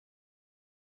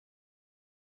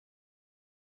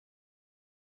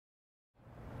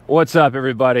What's up,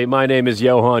 everybody? My name is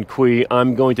Johan Quie.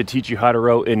 I'm going to teach you how to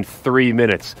row in 3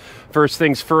 minutes. First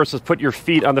things first, let's put your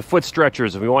feet on the foot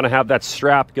stretchers. We want to have that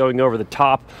strap going over the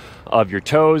top of your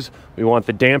toes. We want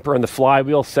the damper and the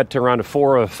flywheel set to around a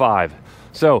 4 or a 5.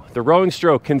 So the rowing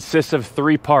stroke consists of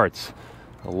 3 parts: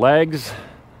 legs,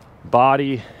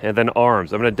 body, and then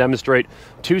arms. I'm going to demonstrate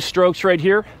 2 strokes right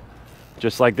here,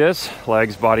 just like this: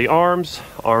 legs, body, arms,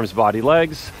 arms, body,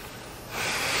 legs.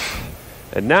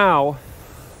 And now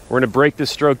we're going to break this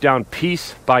stroke down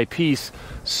piece by piece,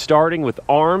 starting with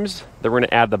arms. Then we're going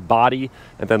to add the body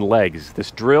and then legs. This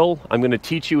drill I'm going to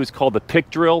teach you is called the pick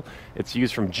drill. It's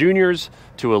used from juniors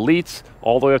to elites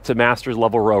all the way up to masters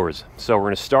level rowers. So we're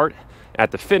going to start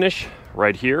at the finish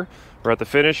right here. We're at the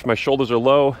finish. My shoulders are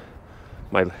low.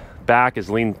 My back is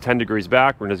leaned 10 degrees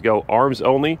back. We're going to go arms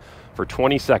only for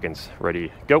 20 seconds.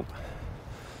 Ready, go.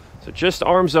 So just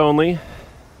arms only.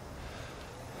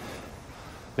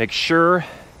 Make sure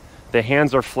the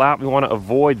hands are flat. We want to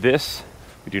avoid this.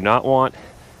 We do not want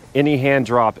any hand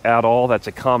drop at all. That's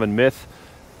a common myth.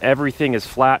 Everything is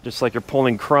flat, just like you're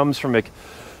pulling crumbs from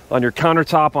on your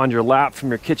countertop, on your lap, from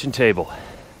your kitchen table.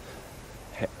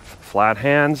 Flat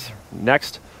hands.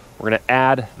 Next, we're going to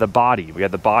add the body. We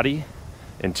add the body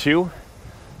in 2.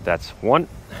 That's 1,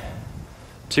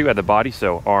 2. Add the body.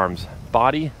 So arms,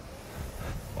 body,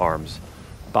 arms,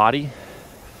 body.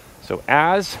 So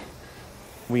as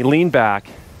we lean back,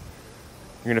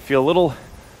 you're going to feel a little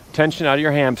tension out of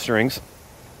your hamstrings.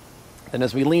 And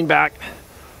as we lean back,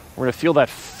 we're going to feel that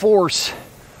force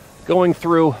going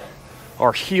through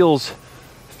our heels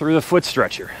through the foot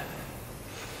stretcher.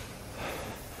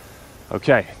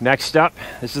 Okay, next up,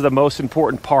 this is the most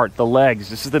important part, the legs.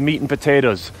 This is the meat and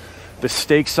potatoes, the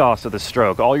steak sauce of the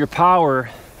stroke. All your power,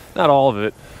 not all of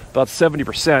it, about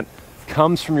 70%,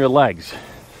 comes from your legs.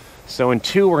 So in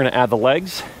 2, we're going to add the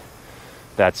legs.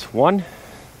 That's 1.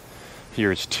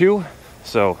 Here's 2.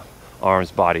 So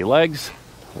arms, body, legs,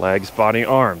 legs, body,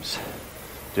 arms.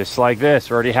 Just like this.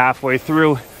 We're already halfway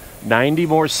through. 90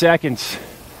 more seconds.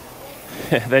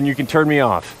 Then you can turn me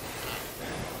off.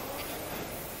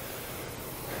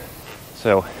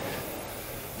 So,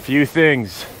 few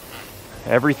things.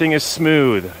 Everything is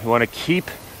smooth. You want to keep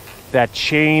that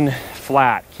chain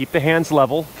flat. Keep the hands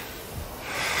level.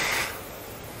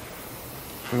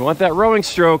 We want that rowing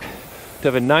stroke to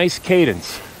have a nice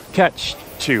cadence. Catch,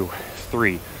 2,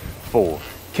 3, 4.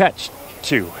 Catch,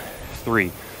 2, 3,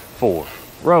 4.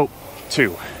 Row,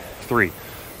 2, 3,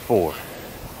 4.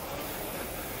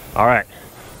 All right,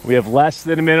 we have less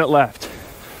than a minute left.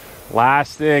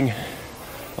 Last thing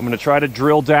I'm going to try to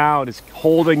drill down is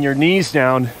holding your knees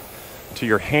down till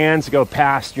your hands go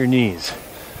past your knees.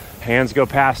 Hands go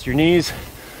past your knees,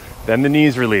 then the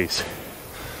knees release.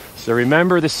 So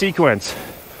remember the sequence: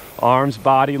 arms,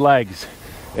 body, legs,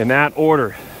 in that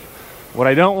order. What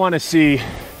I don't want to see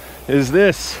is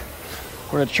this.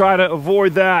 We're going to try to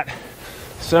avoid that.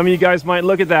 Some of you guys might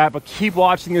look at that, but keep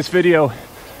watching this video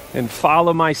and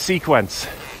follow my sequence.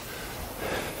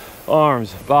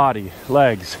 Arms, body,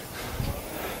 legs.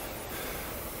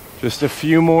 Just a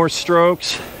few more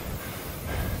strokes.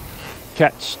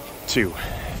 Catch, 2,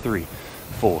 3,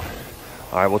 4. All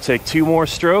right, we'll take 2 more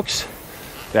strokes.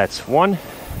 That's 1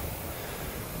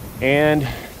 and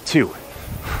 2.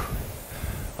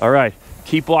 All right,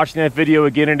 keep watching that video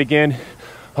again and again.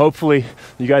 Hopefully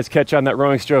you guys catch on that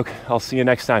rowing stroke. I'll see you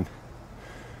next time.